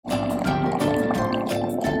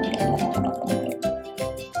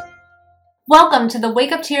Welcome to the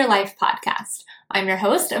Wake Up to Your Life podcast. I'm your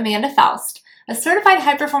host, Amanda Faust, a certified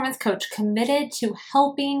high-performance coach committed to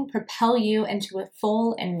helping propel you into a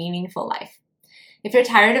full and meaningful life. If you're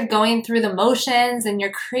tired of going through the motions and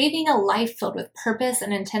you're craving a life filled with purpose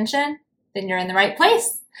and intention, then you're in the right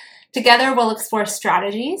place. Together, we'll explore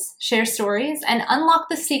strategies, share stories, and unlock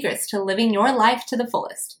the secrets to living your life to the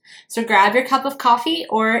fullest. So grab your cup of coffee,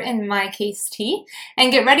 or in my case, tea,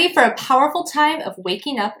 and get ready for a powerful time of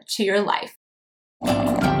waking up to your life.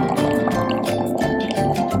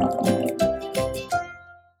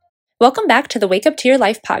 Welcome back to the Wake Up to Your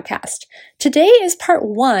Life podcast. Today is part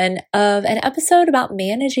one of an episode about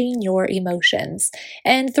managing your emotions.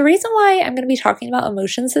 And the reason why I'm going to be talking about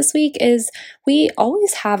emotions this week is we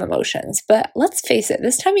always have emotions, but let's face it,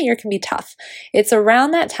 this time of year can be tough. It's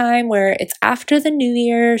around that time where it's after the new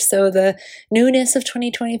year, so the newness of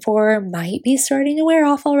 2024 might be starting to wear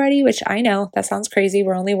off already, which I know that sounds crazy.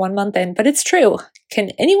 We're only 1 month in, but it's true. Can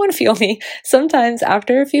anyone feel me? Sometimes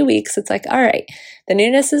after a few weeks, it's like, all right, the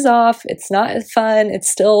newness is off. It's not as fun. It's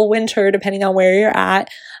still winter, depending on where you're at.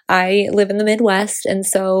 I live in the Midwest, and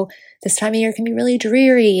so this time of year can be really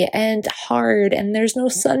dreary and hard, and there's no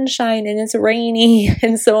sunshine, and it's rainy,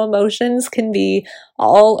 and so emotions can be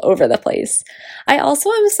all over the place. I also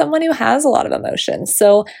am someone who has a lot of emotions,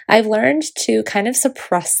 so I've learned to kind of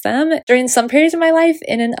suppress them during some periods of my life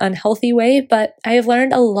in an unhealthy way, but I have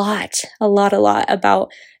learned a lot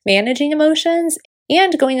about managing emotions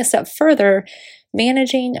and going a step further,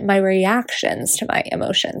 managing my reactions to my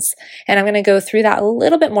emotions. And I'm going to go through that a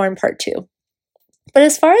little bit more in part two. But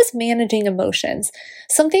as far as managing emotions,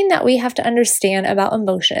 something that we have to understand about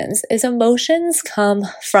emotions is emotions come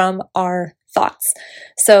from our thoughts.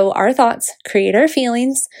 So our thoughts create our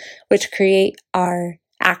feelings, which create our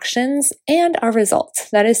actions and our results.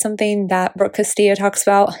 That is something that Brooke Castillo talks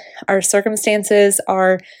about. Our circumstances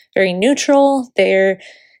are very neutral. They're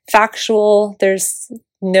factual. There's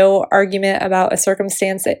no argument about a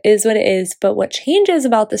circumstance. It is what it is. But what changes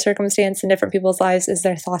about the circumstance in different people's lives is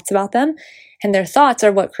their thoughts about them. And their thoughts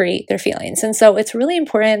are what create their feelings. And so it's really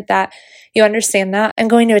important that you understand that. I'm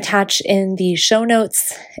going to attach in the show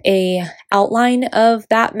notes a outline of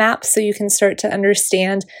that map so you can start to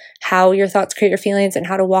understand how your thoughts create your feelings and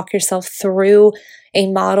how to walk yourself through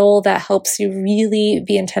a model that helps you really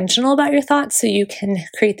be intentional about your thoughts so you can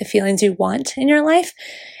create the feelings you want in your life.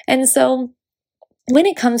 And so when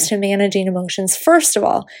it comes to managing emotions, first of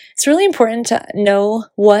all, it's really important to know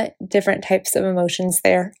what different types of emotions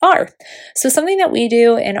there are. So something that we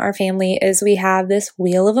do in our family is we have this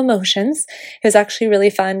wheel of emotions. It was actually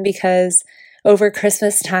really fun because over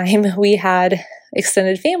Christmas time, we had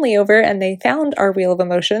extended family over and they found our wheel of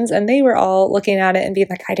emotions and they were all looking at it and being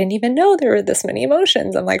like, I didn't even know there were this many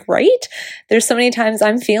emotions. I'm like, right? There's so many times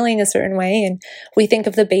I'm feeling a certain way and we think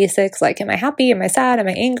of the basics like, am I happy? Am I sad? Am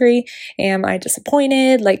I angry? Am I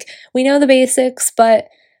disappointed? Like we know the basics, but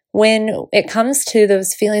when it comes to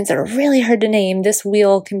those feelings that are really hard to name, this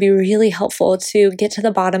wheel can be really helpful to get to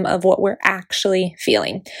the bottom of what we're actually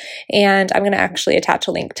feeling. And I'm going to actually attach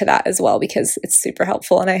a link to that as well because it's super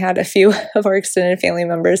helpful. And I had a few of our extended family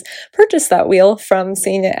members purchase that wheel from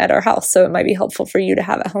seeing it at our house. So it might be helpful for you to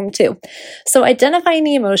have at home too. So identifying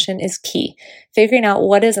the emotion is key. Figuring out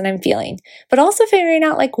what is it I'm feeling, but also figuring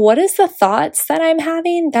out like what is the thoughts that I'm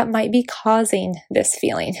having that might be causing this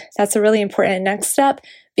feeling. That's a really important next step.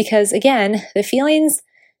 Because again, the feelings,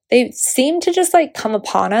 they seem to just like come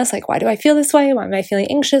upon us. Like, why do I feel this way? Why am I feeling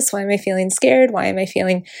anxious? Why am I feeling scared? Why am I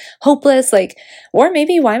feeling hopeless? Like, or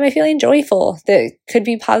maybe why am I feeling joyful? That could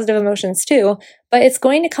be positive emotions too, but it's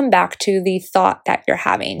going to come back to the thought that you're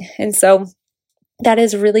having. And so that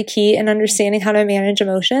is really key in understanding how to manage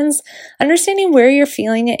emotions, understanding where you're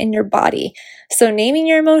feeling it in your body. So naming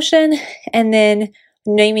your emotion and then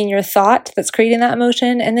naming your thought that's creating that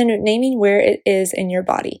emotion, and then naming where it is in your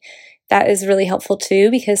body. That is really helpful too,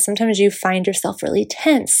 because sometimes you find yourself really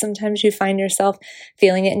tense. Sometimes you find yourself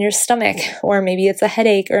feeling it in your stomach, or maybe it's a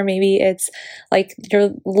headache, or maybe it's like your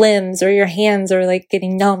limbs or your hands are like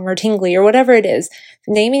getting numb or tingly or whatever it is.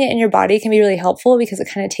 Naming it in your body can be really helpful because it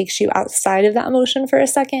kind of takes you outside of that emotion for a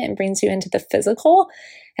second and brings you into the physical.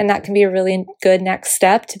 And that can be a really good next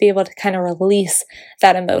step to be able to kind of release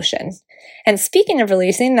that emotion. And speaking of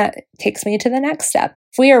releasing, that takes me to the next step.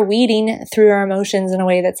 If we are weeding through our emotions in a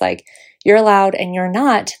way that's like, you're allowed and you're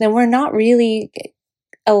not, then we're not really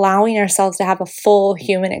allowing ourselves to have a full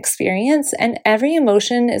human experience. And every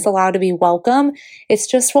emotion is allowed to be welcome. It's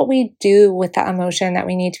just what we do with that emotion that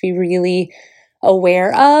we need to be really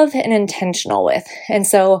aware of and intentional with. And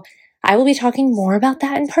so I will be talking more about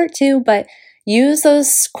that in part two, but use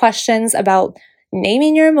those questions about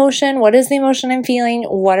naming your emotion. What is the emotion I'm feeling?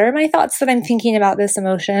 What are my thoughts that I'm thinking about this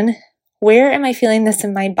emotion? Where am I feeling this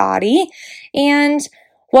in my body? And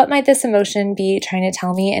what might this emotion be trying to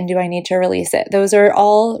tell me, and do I need to release it? Those are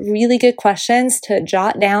all really good questions to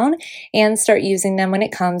jot down and start using them when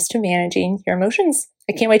it comes to managing your emotions.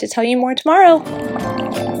 I can't wait to tell you more tomorrow.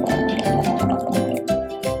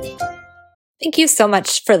 Thank you so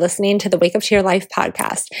much for listening to the Wake Up to Your Life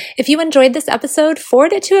podcast. If you enjoyed this episode,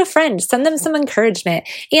 forward it to a friend, send them some encouragement,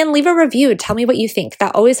 and leave a review. Tell me what you think.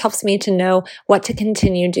 That always helps me to know what to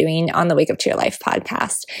continue doing on the Wake Up to Your Life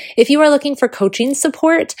podcast. If you are looking for coaching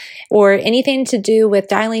support or anything to do with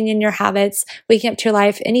dialing in your habits, waking up to your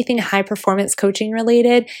life, anything high performance coaching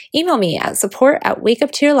related, email me at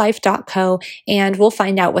support@wakeuptoyourlife.co, and we'll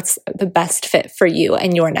find out what's the best fit for you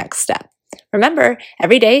and your next step. Remember,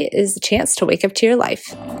 every day is a chance to wake up to your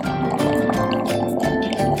life.